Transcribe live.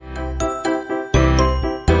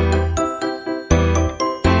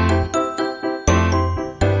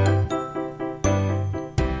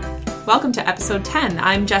Welcome to episode 10.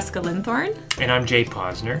 I'm Jessica Linthorne. And I'm Jay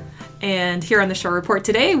Posner. And here on the Shore Report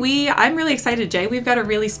today, I'm really excited, Jay. We've got a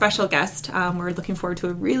really special guest. We're looking forward to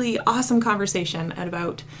a really awesome conversation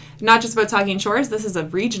about, not just about Saugeen Shores, this is a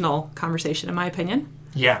regional conversation, in my opinion.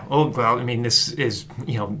 Yeah, well, I mean, this is,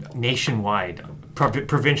 nationwide,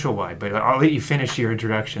 provincial-wide, but I'll let you finish your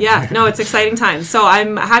introduction. Yeah, no, it's exciting times. So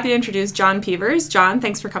I'm happy to introduce John Peevers. John,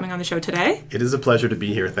 thanks for coming on the show today. It is a pleasure to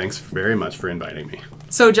be here. Thanks very much for inviting me.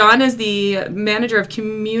 So John is the Manager of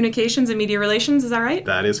Communications and Media Relations, is that right?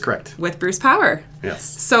 That is correct. With Bruce Power. Yes.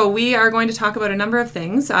 So we are going to talk about a number of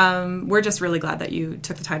things. We're just really glad that you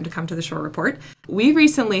took the time to come to the Shore Report. We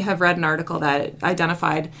recently have read an article that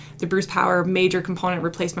identified the Bruce Power Major Component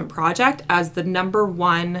Replacement Project as the number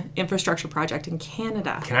one infrastructure project in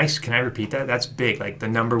Canada. Can I repeat that? That's big, like the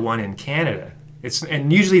number one in Canada.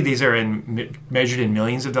 And usually these are measured in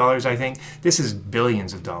millions of dollars, I think. This is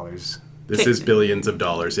billions of dollars. This is billions of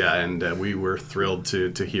dollars, yeah, and we were thrilled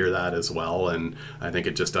to hear that as well, and I think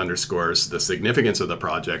it just underscores the significance of the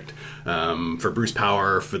project for Bruce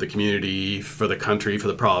Power, for the community, for the country, for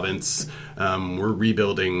the province. We're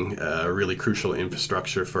rebuilding really crucial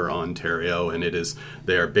infrastructure for Ontario, and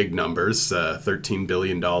they are big numbers. $13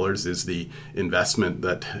 billion is the investment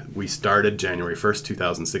that we started January 1st,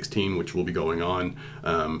 2016, which will be going on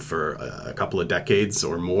for a couple of decades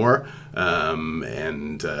or more.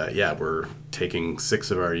 We're taking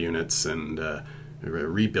 6 of our units and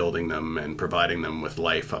rebuilding them and providing them with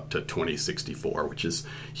life up to 2064, which is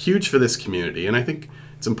huge for this community. And I think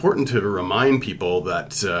it's important to remind people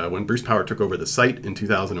that when Bruce Power took over the site in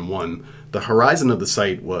 2001, the horizon of the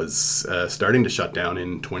site was starting to shut down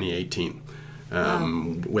in 2018.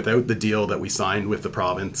 Without the deal that we signed with the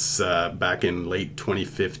province back in late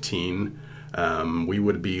 2015, we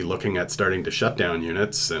would be looking at starting to shut down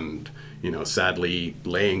units and, sadly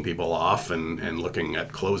laying people off and looking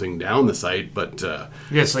at closing down the site. But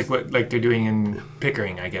yes, like they're doing in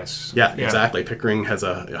Pickering, I guess. Yeah, exactly. Pickering has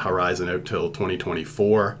a horizon out till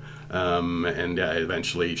 2024, and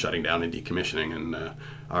eventually shutting down and decommissioning. And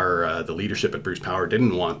the leadership at Bruce Power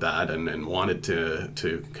didn't want that and wanted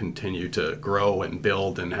to continue to grow and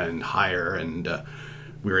build and hire, and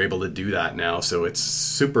we were able to do that now. So it's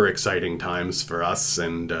super exciting times for us,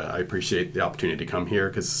 and I appreciate the opportunity to come here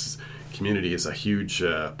because community is a huge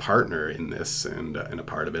partner in this and a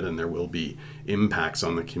part of it, and there will be impacts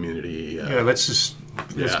on the community. Let's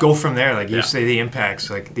go from there. Like you say, the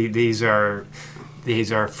impacts, like these are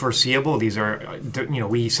foreseeable. These are,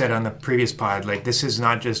 we said on the previous pod, like this is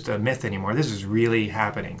not just a myth anymore. This is really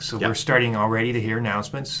happening. So we're starting already to hear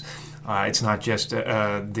announcements. It's not just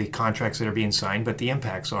the contracts that are being signed, but the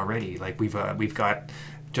impacts already. Like we've got,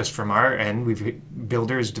 just from our end, we've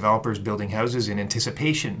developers building houses in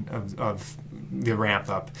anticipation of the ramp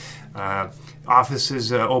up.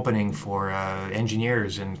 Offices opening for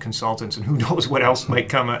engineers and consultants, and who knows what else might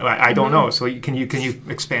come. I don't know. So can you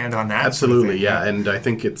expand on that? Absolutely, sort of thing? And I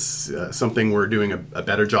think it's something we're doing a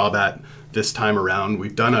better job at this time around.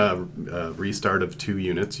 We've done a restart of 2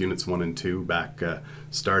 units, units 1 and 2, back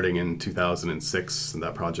starting in 2006. And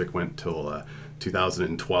that project went till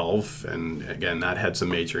 2012, and again, that had some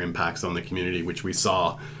major impacts on the community, which we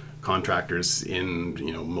saw. Contractors in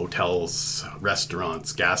motels,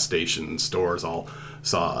 restaurants, gas stations, stores all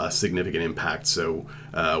saw a significant impact. So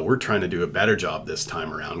we're trying to do a better job this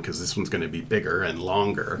time around because this one's going to be bigger and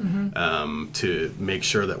longer, to make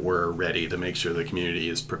sure that we're ready, to make sure the community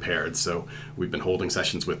is prepared. So we've been holding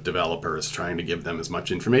sessions with developers, trying to give them as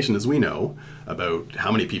much information as we know about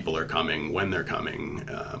how many people are coming, when they're coming,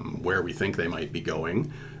 where we think they might be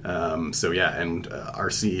going. And our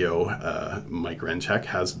CEO, Mike Renchek,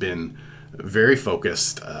 has been very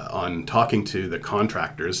focused on talking to the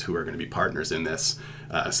contractors who are going to be partners in this,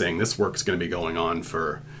 saying this work's going to be going on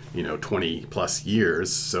for 20 plus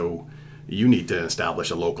years, so you need to establish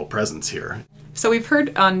a local presence here. So we've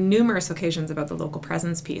heard on numerous occasions about the local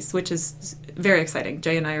presence piece, which is very exciting.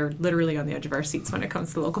 Jay and I are literally on the edge of our seats when it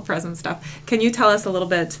comes to local presence stuff. Can you tell us a little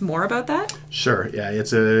bit more about that? Sure. Yeah,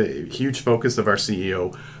 it's a huge focus of our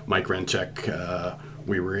CEO, Mike Renchek.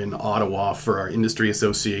 We were in Ottawa for our Industry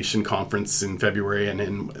Association conference in February, and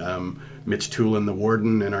in Mitch Toolin, the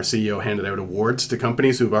warden, and our CEO handed out awards to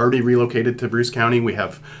companies who've already relocated to Bruce County. We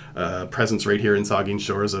have presence right here in Saugeen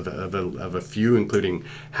Shores of a few, including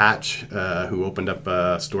Hatch, who opened up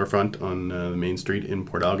a storefront on Main Street in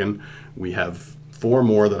Port Elgin. We have 4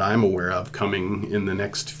 more that I'm aware of coming in the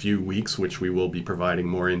next few weeks, which we will be providing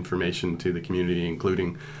more information to the community,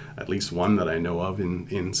 including at least one that I know of in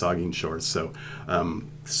Saugeen Shores. So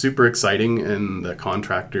super exciting, and the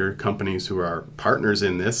contractor companies who are partners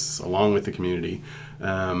in this, along with the community,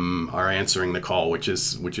 are answering the call, which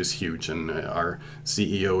is huge. And our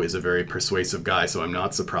CEO is a very persuasive guy, so I'm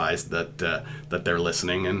not surprised that they're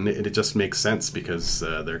listening. And it just makes sense, because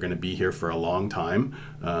they're going to be here for a long time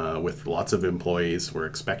with lots of employees. We're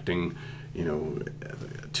expecting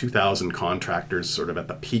 2,000 contractors sort of at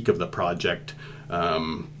the peak of the project.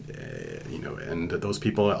 And those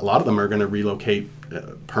people, a lot of them are going to relocate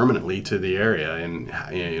permanently to the area and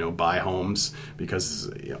buy homes, because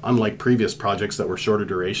unlike previous projects that were shorter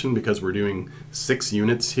duration, because we're doing 6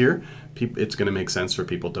 units here, it's going to make sense for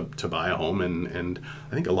people to buy a home. And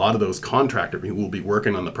I think a lot of those contractors who will be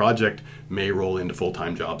working on the project may roll into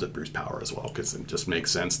full-time jobs at Bruce Power as well, because it just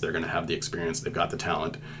makes sense. They're going to have the experience, they've got the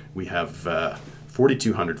talent. We have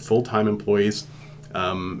 4,200 full-time employees.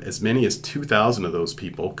 As many as 2,000 of those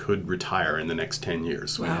people could retire in the next 10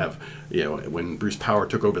 years. Wow. We have, when Bruce Power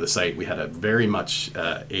took over the site, we had a very much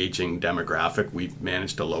aging demographic. We've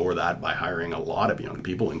managed to lower that by hiring a lot of young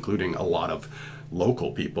people, including a lot of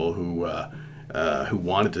local people who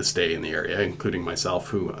wanted to stay in the area, including myself,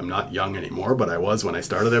 who I'm not young anymore, but I was when I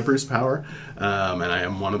started at Bruce Power. And I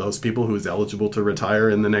am one of those people who is eligible to retire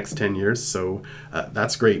in the next 10 years. So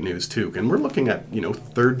that's great news too. And we're looking at,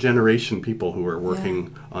 third generation people who are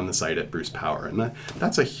working on the site at Bruce Power. And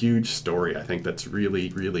that's a huge story. I think that's really,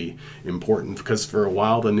 really important, because for a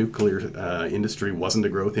while the nuclear industry wasn't a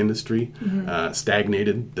growth industry,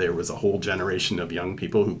 stagnated. There was a whole generation of young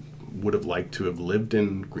people who would have liked to have lived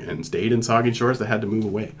in and stayed in Saugeen Shores that had to move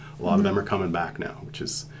away. A lot of them are coming back now, which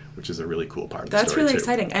is a really cool part of the story. That's really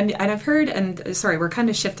exciting. And I've heard, and sorry, we're kind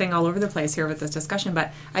of shifting all over the place here with this discussion,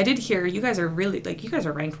 but I did hear you guys are really, you guys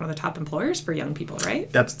are ranked one of the top employers for young people, right?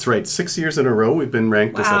 That's right. 6 years in a row we've been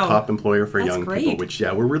ranked as a top employer for young people, which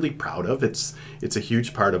we're really proud of. It's a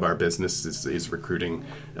huge part of our business is recruiting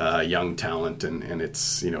young talent, and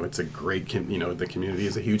it's it's a great the community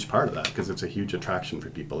is a huge part of that, because it's a huge attraction for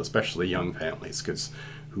people, especially young families, because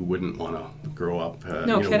who wouldn't want to grow up,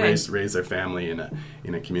 raise their family in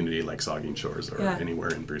a community like Saugeen Shores or anywhere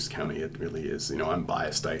in Bruce County? It really is. I'm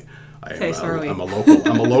biased. I'm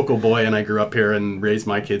a local boy, and I grew up here and raised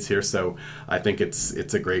my kids here. So I think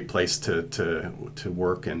it's a great place to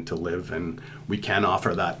work and to live, and we can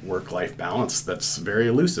offer that work-life balance that's very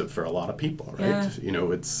elusive for a lot of people, right?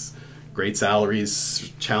 It's great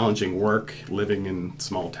salaries, challenging work, living in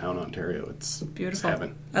small town Ontario. It's beautiful. It's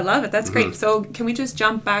heaven. I love it. That's great. So can we just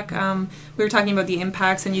jump back? We were talking about the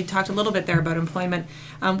impacts, and you talked a little bit there about employment.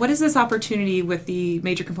 What does this opportunity with the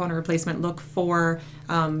major component replacement look for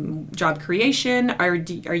job creation? Are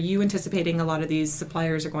you anticipating a lot of these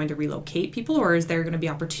suppliers are going to relocate people, or is there going to be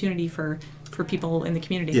opportunity for people in the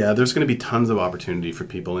community? Yeah, there's going to be tons of opportunity for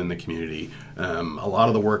people in the community. A lot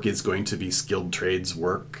of the work is going to be skilled trades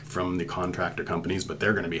work from the contractor companies, but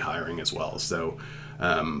they're going to be hiring as well. So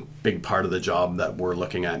big part of the job that we're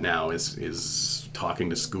looking at now is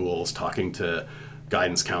talking to schools, talking to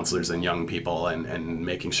guidance counselors and young people, and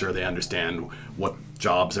making sure they understand what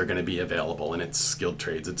jobs are going to be available. And it's skilled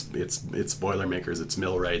trades, it's boilermakers, it's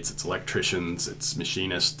millwrights, it's electricians, it's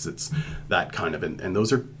machinists, it's that kind of, and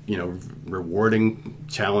those are rewarding,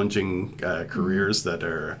 challenging careers that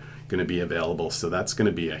are going to be available. So that's going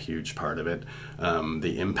to be a huge part of it.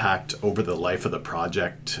 The impact over the life of the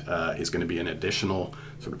project is going to be an additional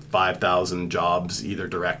sort of 5,000 jobs, either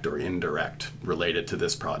direct or indirect, related to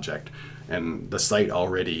this project. And the site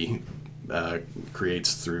already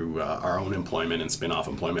creates through our own employment and spin-off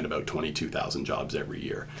employment about 22,000 jobs every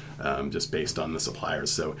year, just based on the suppliers.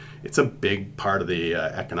 So it's a big part of the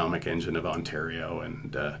economic engine of Ontario,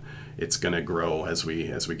 and it's going to grow as we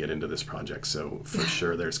get into this project. So for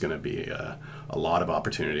sure, there's going to be a lot of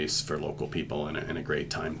opportunities for local people, and a great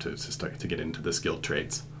time to start to get into the skilled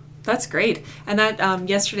trades. That's great. And that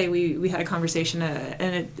yesterday we had a conversation,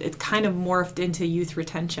 and it kind of morphed into youth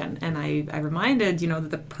retention. And I reminded,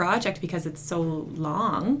 that the project, because it's so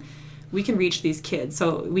long, we can reach these kids.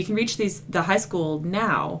 So we can reach the high school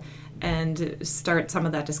now and start some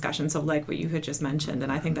of that discussion. So like what you had just mentioned,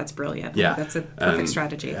 and I think that's brilliant. Yeah. That's a perfect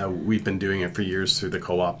strategy. We've been doing it for years through the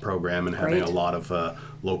co-op program, and having a lot of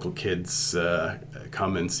local kids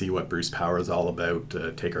come and see what Bruce Power is all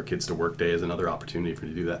about. Take our kids to work day is another opportunity for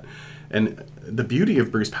you to do that. And the beauty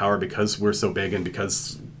of Bruce Power, because we're so big and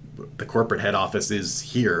because the corporate head office is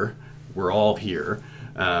here, we're all here,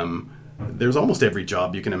 there's almost every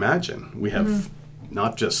job you can imagine. We have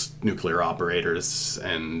not just nuclear operators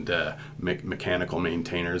and mechanical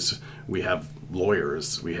maintainers. We have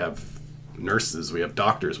lawyers, we have nurses, we have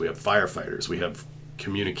doctors, we have firefighters, we have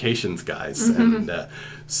communications guys. And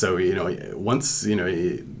so, once,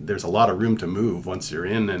 there's a lot of room to move once you're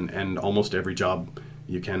in, and almost every job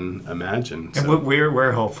you can imagine. And what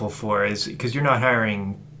we're hopeful for is, because you're not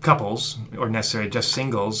hiring couples or necessarily just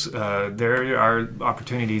singles, there are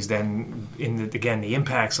opportunities then the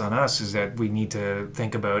impacts on us is that we need to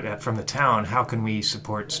think about from the town, how can we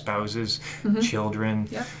support spouses, children.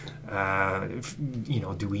 Yep.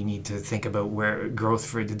 Do we need to think about where growth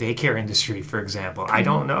for the daycare industry, for example? I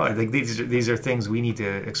don't know. I think these are things we need to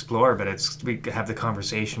explore, but we have the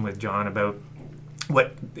conversation with John about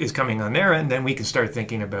what is coming on their end, then we can start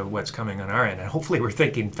thinking about what's coming on our end, and hopefully we're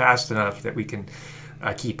thinking fast enough that we can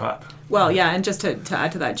keep up. Well, yeah, and just to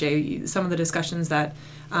add to that, Jay, some of the discussions that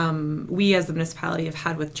we as the municipality have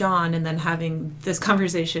had with John, and then having this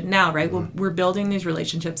conversation now, right? We're building these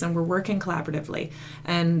relationships and we're working collaboratively.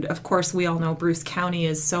 And of course, we all know Bruce County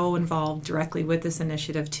is so involved directly with this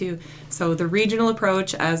initiative too. So the regional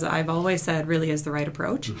approach, as I've always said, really is the right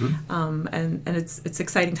approach. And it's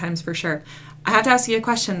exciting times for sure. I have to ask you a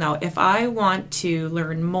question though. If I want to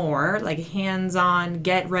learn more, like hands-on,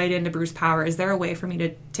 get right into Bruce Power, is there a way for me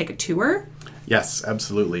to take a tour? Yes,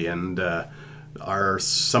 absolutely. And our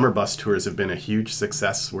summer bus tours have been a huge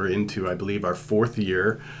success. We're into, I believe, our 4th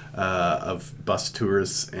year of bus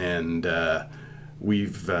tours, and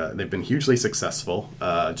they've been hugely successful.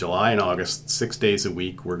 July and August, 6 days a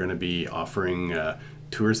week, we're going to be offering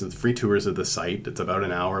free tours of the site. It's about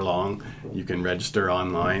an hour long. You can register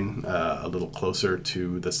online a little closer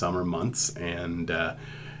to the summer months, and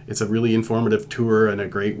it's a really informative tour and a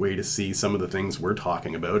great way to see some of the things we're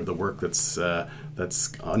talking about, the work that's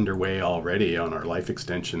underway already on our life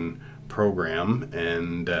extension program,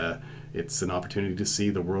 and it's an opportunity to see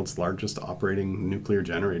the world's largest operating nuclear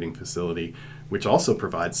generating facility, which also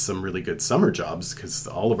provides some really good summer jobs, because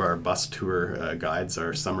all of our bus tour guides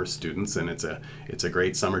are summer students, and it's a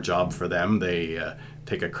great summer job for them. They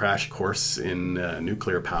take a crash course in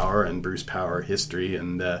nuclear power and Bruce Power history,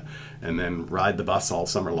 and then ride the bus all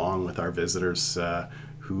summer long with our visitors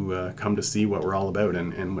who come to see what we're all about.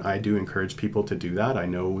 And I do encourage people to do that. I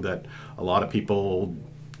know that a lot of people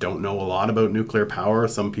don't know a lot about nuclear power.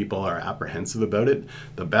 Some people are apprehensive about it.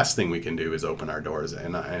 The best thing we can do is open our doors.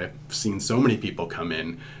 And I've seen so many people come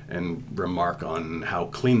in and remark on how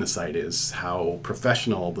clean the site is, how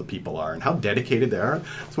professional the people are, and how dedicated they are.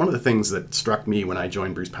 It's one of the things that struck me when I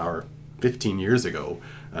joined Bruce Power 15 years ago.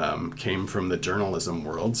 Came from the journalism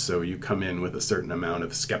world, so you come in with a certain amount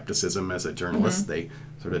of skepticism as a journalist. They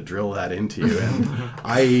sort of drill that into you, and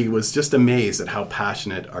I was just amazed at how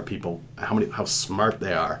passionate our people, how smart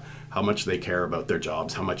they are, how much they care about their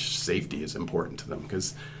jobs, how much safety is important to them,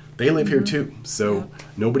 because they live here too. So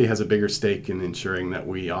nobody has a bigger stake in ensuring that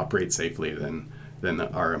we operate safely than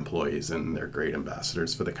our employees, and they're great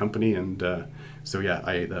ambassadors for the company. And the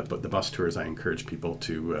bus tours I encourage people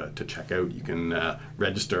to check out. You can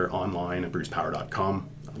register online at brucepower.com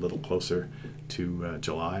a little closer to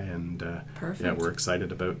July, and we're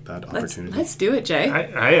excited about that opportunity. Let's do it, Jay.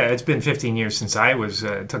 It's been 15 years since I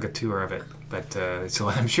took a tour of it, but so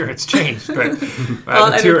I'm sure it's changed. But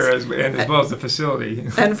the tour as well as the facility.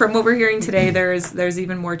 And from what we're hearing today, there's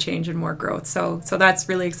even more change and more growth. So that's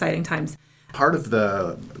really exciting times. Part of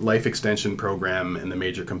the life extension program and the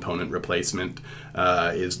major component replacement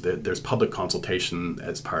is that there's public consultation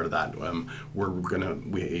as part of that. We're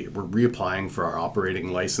reapplying for our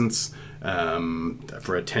operating license for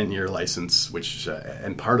a 10-year license, which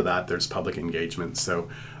and part of that there's public engagement. So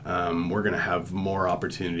we're going to have more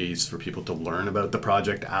opportunities for people to learn about the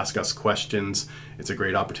project, ask us questions. It's a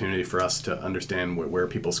great opportunity for us to understand where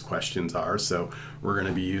people's questions are. So we're going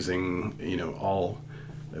to be using all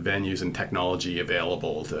venues and technology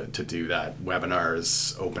available to do that.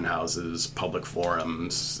 Webinars, open houses, public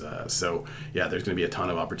forums. There's going to be a ton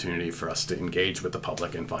of opportunity for us to engage with the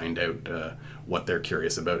public and find out what they're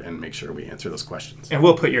curious about and make sure we answer those questions. And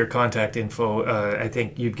we'll put your contact info. I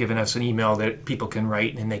think you've given us an email that people can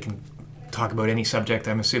write and they can talk about any subject,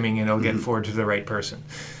 I'm assuming, and it'll get forwarded to the right person.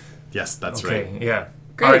 Yes, that's right. Yeah.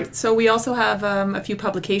 Great. Right. So we also have a few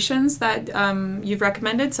publications that you've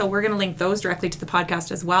recommended. So we're going to link those directly to the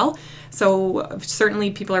podcast as well. So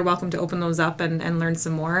certainly people are welcome to open those up and learn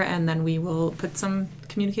some more. And then we will put some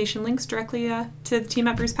communication links directly to the team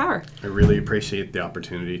at Bruce Power. I really appreciate the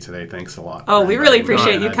opportunity today. Thanks a lot. Oh, we really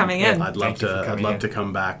appreciate you coming in. I'd love to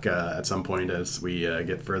come back at some point as we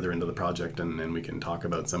get further into the project, and we can talk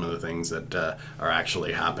about some of the things that are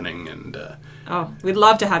actually happening. And we'd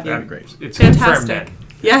love to have you. That'd be great. It's fantastic.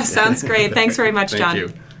 Yeah, sounds great. Thanks very much, John.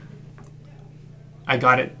 Thank you. I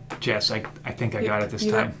got it, Jess. I think I got it this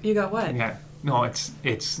time. You got what? Yeah. No,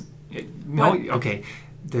 no. What? Okay.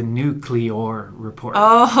 the Nuclear report.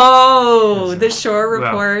 Oh, the Shore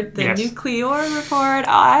report, yes. Nuclear report.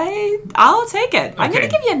 I'll take it. Okay. I'm going to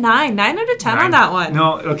give you a 9 out of 10 on that one.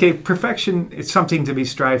 No, okay, perfection is something to be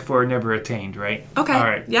strived for, never attained, right? Okay. All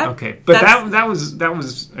right. Yeah. Okay. But that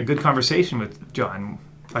was a good conversation with John.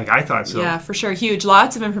 Like, I thought so. Yeah, for sure. Huge.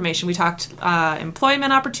 Lots of information. We talked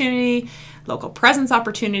employment opportunity, local presence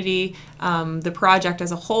opportunity, the project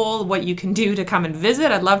as a whole, what you can do to come and visit.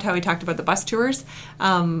 I loved how he talked about the bus tours,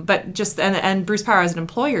 but just and Bruce Power as an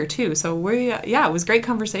employer too. So it was a great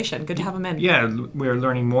conversation. Good to have him in. Yeah, we're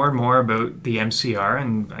learning more and more about the MCR,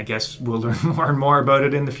 and I guess we'll learn more and more about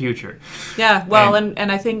it in the future. Yeah, well,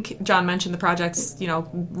 and I think John mentioned the project's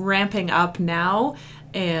ramping up now,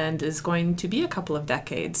 and is going to be a couple of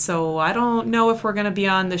decades. So I don't know if we're going to be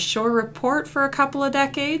on the Shore report for a couple of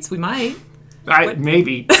decades. We might.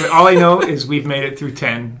 Maybe. But all I know is we've made it through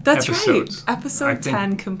 10 That's episodes. Right. Episode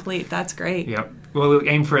 10 complete. That's great. Yep. We'll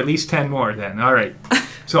aim for at least 10 more then. All right.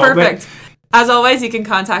 So, perfect. As always, you can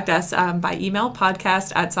contact us by email,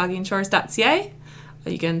 podcast@saugeenshores.ca.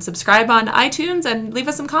 You can subscribe on iTunes and leave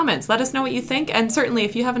us some comments. Let us know what you think. And certainly,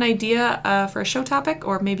 if you have an idea for a show topic,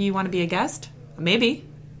 or maybe you want to be a guest, maybe,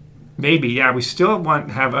 yeah. We still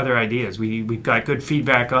have other ideas. We've got good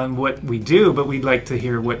feedback on what we do, but we'd like to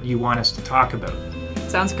hear what you want us to talk about.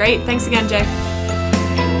 Sounds great. Thanks again, Jay.